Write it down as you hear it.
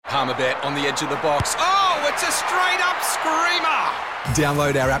Palmerbet on the edge of the box. Oh, it's a straight-up screamer!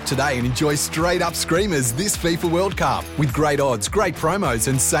 Download our app today and enjoy straight-up screamers this FIFA World Cup with great odds, great promos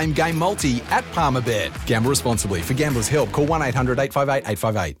and same-game multi at Palmerbet. Gamble responsibly. For Gamblers' Help, call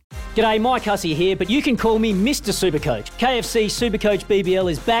 1-800-858-858. G'day, Mike Hussey here, but you can call me Mr. Supercoach. KFC Supercoach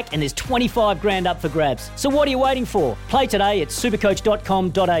BBL is back and there's 25 grand up for grabs. So what are you waiting for? Play today at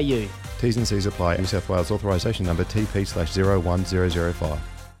supercoach.com.au. T's and C's apply. New South Wales authorisation number TP/01005.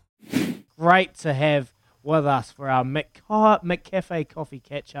 Great to have with us for our McCafe Coffee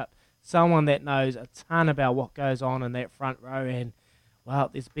Catch-Up, someone that knows a ton about what goes on in that front row. And, well,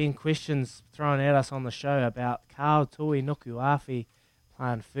 there's been questions thrown at us on the show about Carl Tui Nukuafi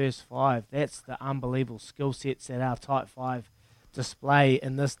playing first five. That's the unbelievable skill sets that our Type 5 display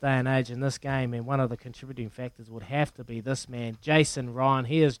in this day and age in this game, and one of the contributing factors would have to be this man, Jason Ryan.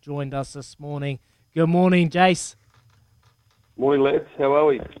 He has joined us this morning. Good morning, Jace. Morning, lads. How are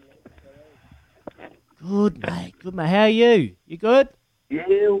we? Good, mate. Good, mate. How are you? You good?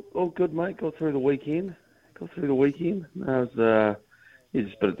 Yeah, all good, mate. Got through the weekend. No, it's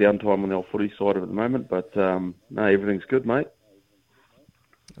just a bit of downtime on the old footy side of it at the moment, but no, everything's good, mate.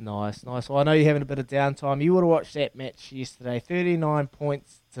 Nice. Well, I know you're having a bit of downtime. You would have watched that match yesterday. 39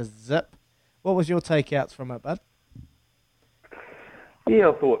 points to zip. What was your takeouts from it, bud? Yeah,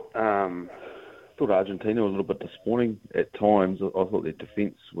 I thought Argentina was a little bit disappointing at times. I thought their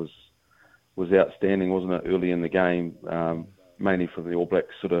defence was outstanding, wasn't it, early in the game, mainly for the All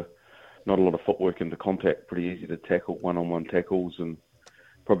Blacks, sort of not a lot of footwork into contact, pretty easy to tackle, one-on-one tackles, and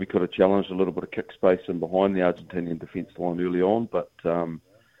probably could have challenged a little bit of kick space in behind the Argentinian defence line early on, but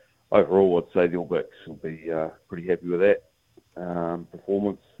overall I'd say the All Blacks will be pretty happy with that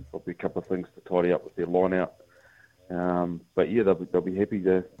performance. Probably a couple of things to tidy up with their line-out, but yeah, they'll be happy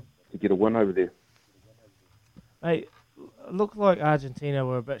to get a win over there. Mate, it looked like Argentina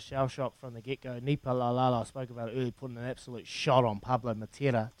were a bit shell-shocked from the get-go. Nipa Lalala, I spoke about it earlier, putting an absolute shot on Pablo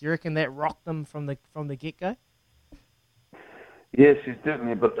Matera. Do you reckon that rocked them from the get-go? Yes, he's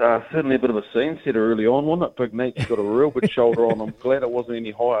certainly a bit of a scene setter early on, wasn't it? Big Nate's got a real big shoulder on. I'm glad it wasn't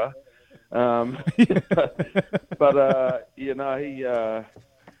any higher.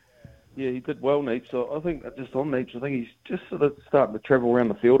 He did well, Neeps. So I think just on Neeps, I think he's just sort of starting to travel around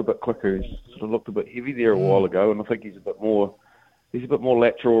the field a bit quicker. He's sort of looked a bit heavy there a while ago, and I think he's a bit more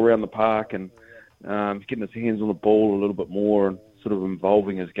lateral around the park, and he's getting his hands on the ball a little bit more and sort of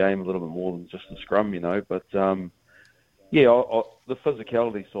involving his game a little bit more than just the scrum, you know. But the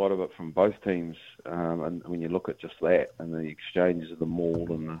physicality side of it from both teams, and when you look at just that and the exchanges of the maul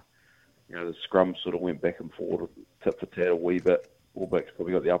and the scrum sort of went back and forward, tit for tat a wee bit. All Blacks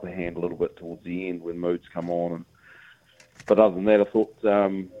probably got the upper hand a little bit towards the end when moods come on. But other than that, I thought,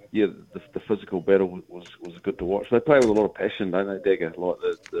 the physical battle was good to watch. They play with a lot of passion, don't they, Dagger? Like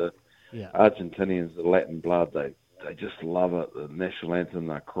the Argentinians, the Latin blood, they just love it. The national anthem,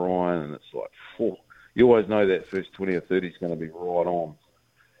 they're crying, and it's like, you always know that first 20 or 30 is going to be right on.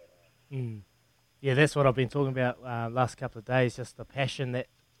 Yeah, that's what I've been talking about last couple of days, just the passion that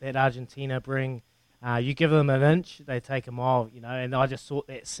Argentina bring. You give them an inch, they take a mile, and I just thought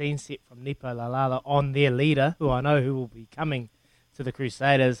that scene set from Nipo Lalala on their leader, who I know who will be coming to the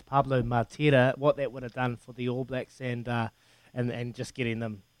Crusaders, Pablo Matera, what that would have done for the All Blacks and just getting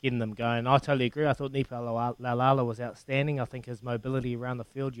them going. I totally agree. I thought Nipo Lalala was outstanding. I think his mobility around the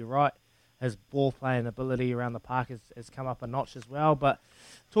field, you're right. His ball playing ability around the park has come up a notch as well. But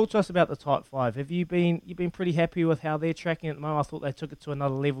talk to us about the Type 5. Have you've been pretty happy with how they're tracking at the moment? I thought they took it to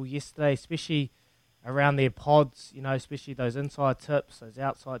another level yesterday, especially around their pods, especially those inside tips, those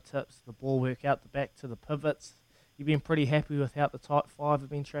outside tips, the ball work out the back to the pivots. You've been pretty happy with how the Type 5 have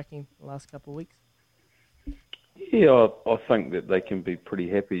been tracking the last couple of weeks? Yeah, I think that they can be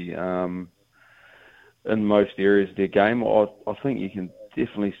pretty happy in most areas of their game. I think you can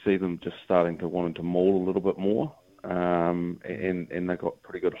definitely see them just starting to wanting to maul a little bit more, and they've got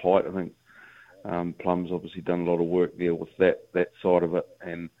pretty good height. I think Plum's obviously done a lot of work there with that side of it,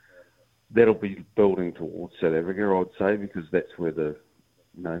 and that'll be building towards South Africa, I'd say, because that's where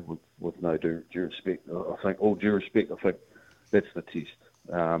with no due respect, I think that's the test.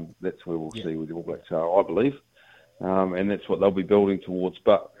 That's where we'll see where the All Blacks are, I believe, and that's what they'll be building towards.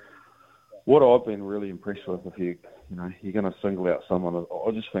 But what I've been really impressed with, if you're going to single out someone,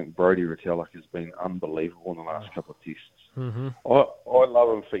 I just think Brodie Retallick has been unbelievable in the last couple of tests. Mm-hmm. I love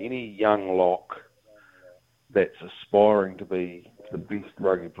him for any young lock that's aspiring to be the best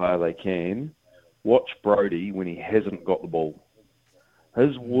rugby player they can. Watch Brodie when he hasn't got the ball.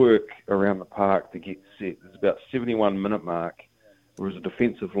 His work around the park to get set, there's about 71-minute mark, where there's a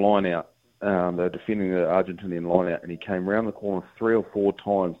defensive line out, They were defending the Argentinian line out, and he came round the corner 3 or 4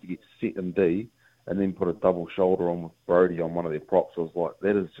 times to get set in D, and then put a double shoulder on with Brodie on one of their props. I was like,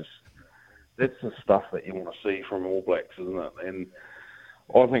 that's the stuff that you want to see from All Blacks, isn't it? And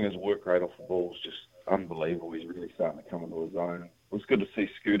I think his work rate off the ball is just unbelievable. He's really starting to come into his own. It was good to see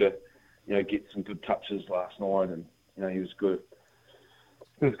Scooter, get some good touches last night, and he was good.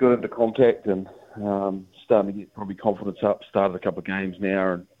 He was good into contact and starting to get probably confidence up. Started a couple of games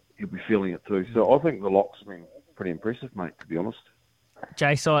now, and he'll be feeling it too. So I think the locks have been pretty impressive, mate, to be honest.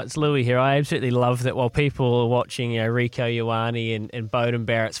 Jay Sites, Louis here. I absolutely love that while people are watching Rieko Ioane and Beauden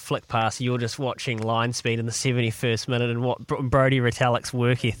Barrett's flick pass, you're just watching line speed in the 71st minute and what Brodie Retallick's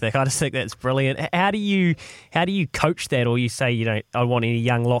work ethic. I just think that's brilliant. How do you coach that, or you say I want any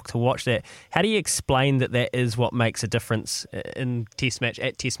young lock to watch that? How do you explain that is what makes a difference in Test match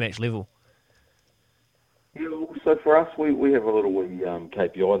level? Yeah, so for us, we have a little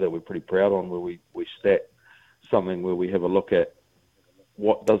KPI that we're pretty proud on, where we stat something where we have a look at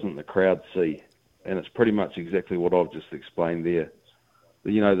what doesn't the crowd see, and it's pretty much exactly what I've just explained there.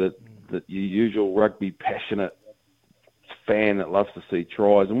 That your usual rugby passionate fan that loves to see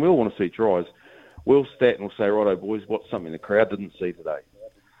tries, and we all want to see tries. We'll stat and we'll say, righto boys, what's something the crowd didn't see today,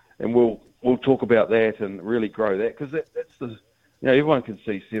 and we'll talk about that and really grow that, because that's the everyone can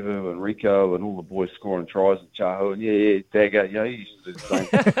see Sevu and Rieko and all the boys scoring tries and Chahu and Dagger. He used to do the same.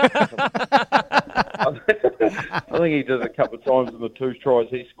 I think he did it a couple of times in the 2 tries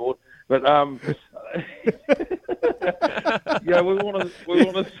he scored. But we want to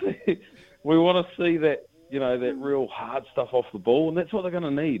see that that real hard stuff off the ball, and that's what they're going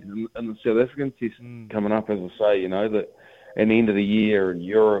to need in the South African Test coming up, as I say. That at the end of the year in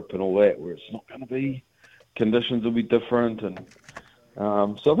Europe and all that, where it's not going to be. Conditions will be different, and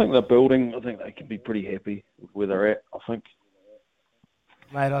so I think they're building. I think they can be pretty happy with where they're at, I think.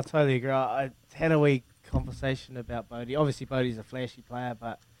 Mate, I totally agree. I had a wee conversation about Brodie. Obviously, Bodie's a flashy player,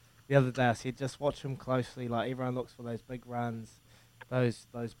 but the other day I said just watch him closely. Like, everyone looks for those big runs, those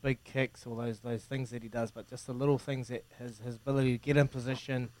big kicks, or those things that he does, but just the little things that his ability to get in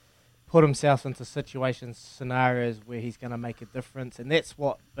position, put himself into situations, scenarios where he's going to make a difference. And that's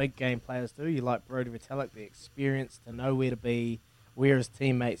what big game players do. You like Brodie Retallick, the experience to know where to be, where his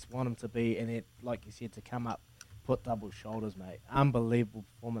teammates want him to be, and then, like you said, to come up, put double shoulders, mate. Unbelievable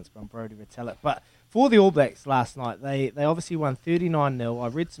performance from Brodie Retallick. But for the All Blacks last night, they obviously won 39-0. I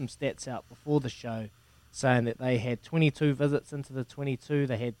read some stats out before the show saying that they had 22 visits into the 22.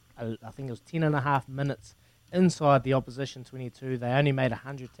 They had, I think it was 10.5 minutes inside the opposition 22. They only made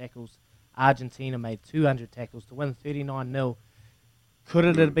 100 tackles. Argentina made 200 tackles to win 39-0. Could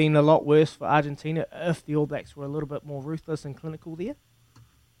it have been a lot worse for Argentina if the All Blacks were a little bit more ruthless and clinical there?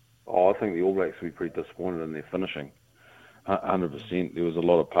 I think the All Blacks would be pretty disappointed in their finishing. 100%. There was a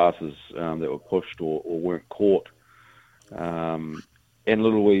lot of passes that were pushed or weren't caught. And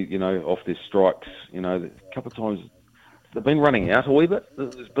literally, off their strikes, a couple of times they've been running out a wee bit.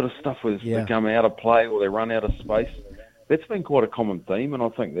 There's a bit of stuff where they come out of play or they run out of space. That's been quite a common theme, and I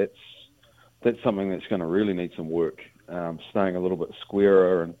think that's something that's going to really need some work, staying a little bit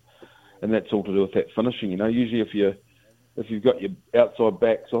squarer, and that's all to do with that finishing. Usually if you've got your outside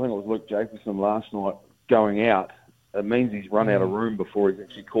backs, I think it was Luke Jacobson last night, going out, it means he's run out of room before he's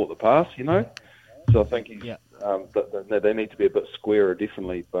actually caught the pass, So I think they need to be a bit squarer,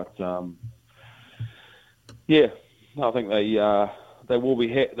 definitely. But I think they will be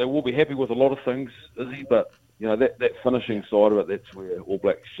happy with a lot of things, Izzy. But that finishing side of it, that's where All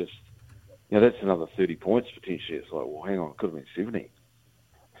Blacks just, that's another 30 points potentially. It's like, well, hang on, it could have been 70.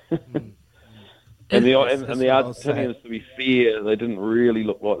 And the Argentinians, to be fair, they didn't really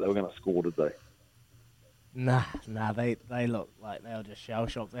look like they were going to score, did they? Nah, they looked like they were just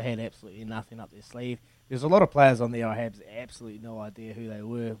shell-shocked. They had absolutely nothing up their sleeve. There's a lot of players on there I have absolutely no idea who they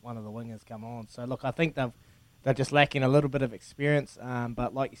were. One of the wingers come on. So, look, I think they're just lacking a little bit of experience.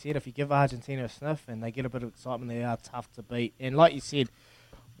 But like you said, if you give Argentina a sniff and they get a bit of excitement, they are tough to beat. And like you said,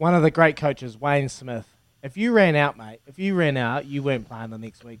 one of the great coaches, Wayne Smith, if you ran out, mate, you weren't playing the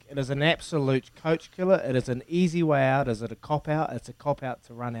next week. It is an absolute coach killer. It is an easy way out. Is it a cop-out? It's a cop-out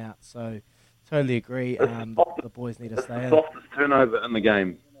to run out. So, totally agree. The boys need to stay in. Softest turnover in the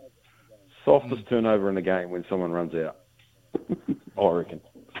game. Softest turnover in the game when someone runs out. I reckon.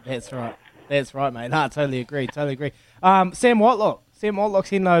 That's right, mate. No, totally agree. Sam Whitelock's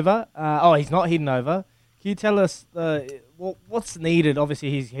heading over. He's not heading over. Can you tell us what's needed?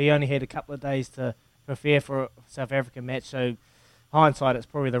 Obviously, he only had a couple of days to prepare for a South African match, so hindsight, it's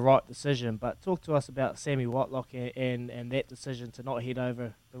probably the right decision. But talk to us about Sammy Whitelock and that decision to not head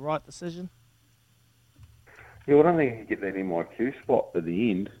over. The right decision? Yeah, well, I don't think you get that MIQ spot at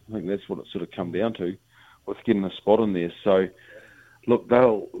the end. I think that's what it sort of come down to, with getting a spot in there. So, look,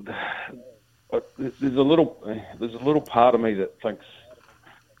 there's a little part of me that thinks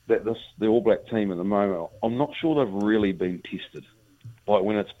that the All Black team at the moment, I'm not sure they've really been tested. Like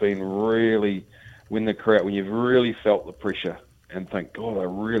when it's been really, when you've really felt the pressure and think, God, they're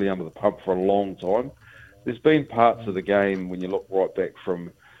really under the pump for a long time. There's been parts of the game when you look right back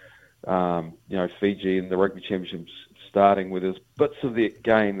from, Fiji and the Rugby Championships starting, where there's bits of their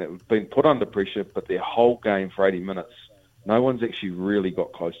game that have been put under pressure, but their whole game for 80 minutes, no one's actually really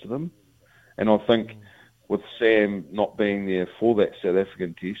got close to them. And I think with Sam not being there for that South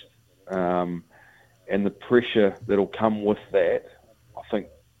African test, and the pressure that'll come with that, I think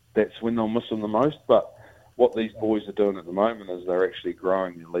that's when they'll miss him the most. But what these boys are doing at the moment is they're actually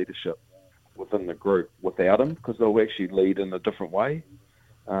growing their leadership within the group without him, because they'll actually lead in a different way.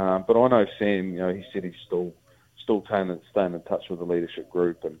 But I know Sam, he said he's still staying in touch with the leadership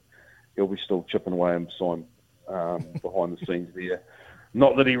group, and he'll be still chipping away and sign behind the scenes there.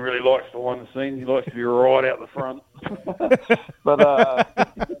 Not that he really likes behind the scenes; he likes to be right out the front. But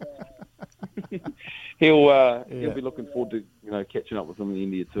he'll be looking forward to catching up with him in the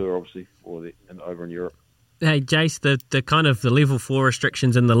India tour, obviously, and over in Europe. Hey, Jace, the kind of the level 4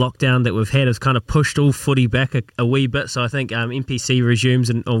 restrictions and the lockdown that we've had has kind of pushed all footy back a wee bit. So I think NPC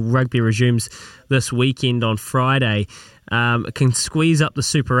resumes or rugby resumes this weekend on Friday. It can squeeze up the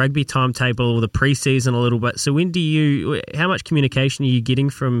Super Rugby timetable or the pre-season a little bit. So how much communication are you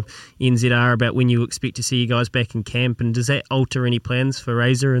getting from NZR about when you expect to see you guys back in camp? And does that alter any plans for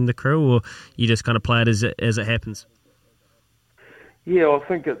Razor and the crew, or you just kind of play it as it happens? Yeah, I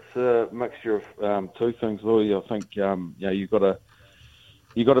think it's a mixture of two things, Louis. I think you've got to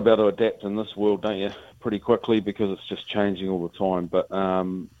be able to adapt in this world, don't you, pretty quickly, because it's just changing all the time. But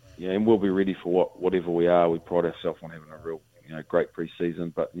and we'll be ready for whatever we are. We pride ourselves on having a real great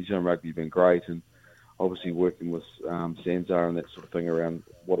pre-season. But New Zealand Rugby have been great, and obviously working with Sanzar and that sort of thing around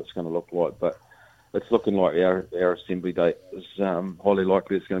what it's going to look like. But it's looking like our assembly date is highly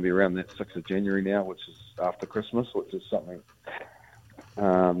likely it's going to be around that 6th of January now, which is after Christmas, which is something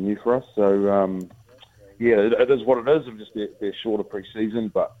new for us. So it is what it is. It'll just be a shorter pre-season,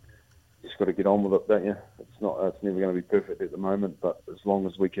 but you just got to get on with it, don't you? It's never going to be perfect at the moment, but as long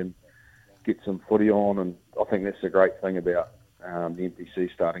as we can get some footy on, and I think that's the great thing about the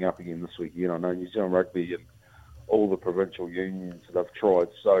NPC starting up again this weekend. I know New Zealand Rugby and all the provincial unions that have tried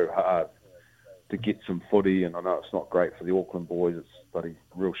so hard to get some footy, and I know it's not great for the Auckland boys. It's bloody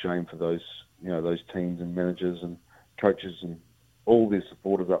real shame for those teams and managers and coaches and all their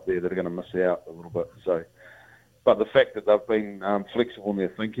supporters up there that are going to miss out a little bit. So, but the fact that they've been flexible in their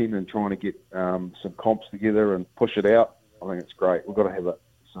thinking and trying to get some comps together and push it out, I think it's great. We've got to have it.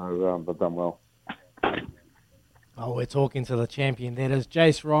 So they've done well. Oh, we're talking to the champion. That is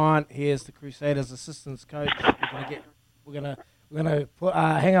Jace Ryan. He is the Crusaders' assistant coach. We're gonna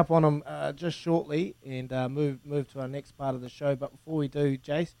hang up on him just shortly and move to our next part of the show. But before we do,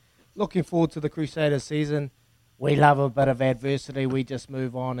 Jace, looking forward to the Crusaders season. We love a bit of adversity. We just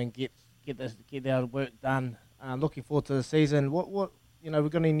move on and get our work done. Looking forward to the season. What we've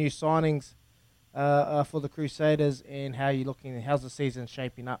got any new signings for the Crusaders, and how are you looking? How's the season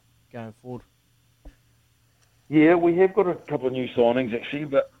shaping up going forward? Yeah, we have got a couple of new signings actually,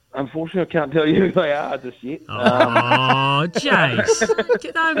 but unfortunately I can't tell you who they are just yet. Oh,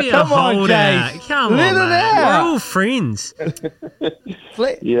 Jace. Don't be Come a on, holdout. Jace. Come Let on, it mate. out. We're all friends.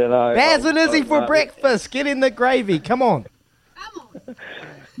 Yeah, no. Baz and Izzy for breakfast. Get in the gravy. Come on.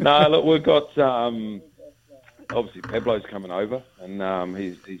 No, look, we've got obviously Pablo's coming over, and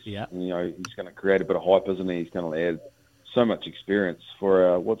he's he's going to create a bit of hype, isn't he? He's going to add so much experience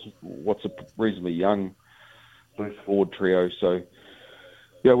for what's a reasonably young loose forward trio. So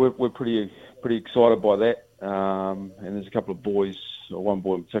yeah, we're pretty excited by that. And there's a couple of boys, or one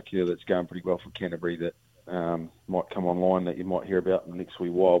boy in particular, that's going pretty well for Canterbury that might come online that you might hear about in the next wee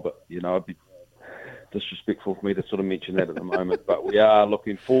while. But it'd be disrespectful for me to sort of mention that at the moment. But we are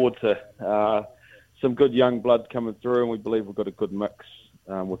looking forward to some good young blood coming through, and we believe we've got a good mix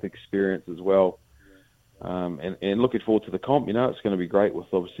with experience as well. And looking forward to the comp. It's going to be great with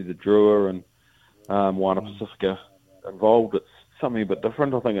obviously the Drua and Moana Pacifica involved. It's something a bit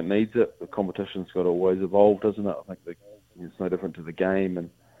different. I think it needs it. The competition's got to always evolve, doesn't it? I think it's no different to the game, and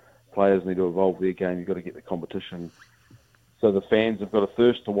players need to evolve their game. You've got to get the competition. So the fans have got a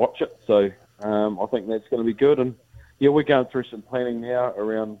thirst to watch it. So I think that's going to be good. And yeah, we're going through some planning now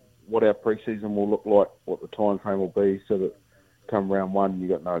around what our pre-season will look like, what the time frame will be, so that come round one, you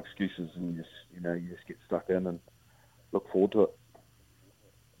got no excuses, and you just get stuck in and look forward to it.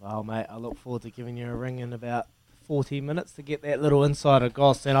 Well, mate, I look forward to giving you a ring in about 14 minutes to get that little insider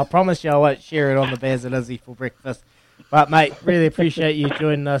goss, and I promise you I won't share it on the Baz and Izzy for breakfast. But, mate, really appreciate you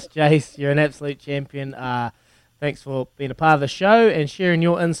joining us, Jace. You're an absolute champion. Thanks for being a part of the show and sharing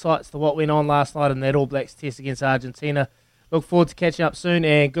your insights to what went on last night in that All Blacks test against Argentina. Look forward to catching up soon,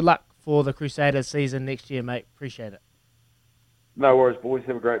 and good luck for the Crusaders season next year, mate. Appreciate it. No worries, boys.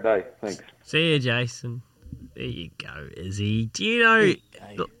 Have a great day. Thanks. See you, Jason. There you go, Izzy. Do you know,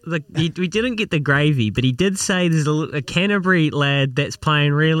 we didn't get the gravy, but he did say there's a Canterbury lad that's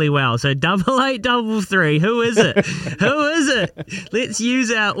playing really well. So 8833, who is it? Who is it? Let's use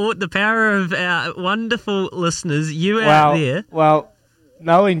the power of our wonderful listeners, out there. Well,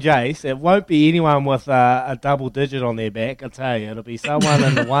 knowing Jace, it won't be anyone with a double digit on their back, I tell you. It'll be someone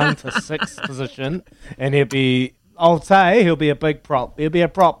in the 1 to 6 position, and I'll say he'll be a big prop. He'll be a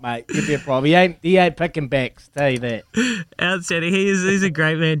prop, mate. He'll be a prop. He ain't picking backs, tell you that. Outstanding. He's a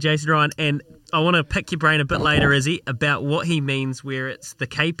great man, Jason Ryan. And I want to pick your brain a bit later, Izzy, about what he means where it's the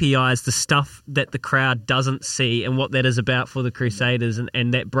KPIs, the stuff that the crowd doesn't see and what that is about for the Crusaders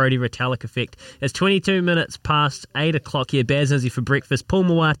and that Brodie Retallick effect. It's 22 minutes past 8 o'clock here. Baz and Izzy for breakfast. Paul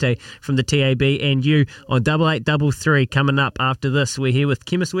Moate from the TAB and you on 8833 coming up after this. We're here with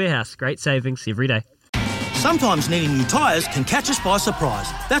Chemist Warehouse. Great savings every day. Sometimes needing new tyres can catch us by surprise.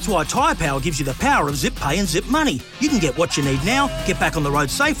 That's why Tyre Power gives you the power of zip pay and zip money. You can get what you need now, get back on the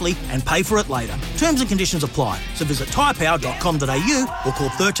road safely and pay for it later. Terms and conditions apply. So visit tyrepower.com.au or call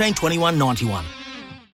 13 21 91.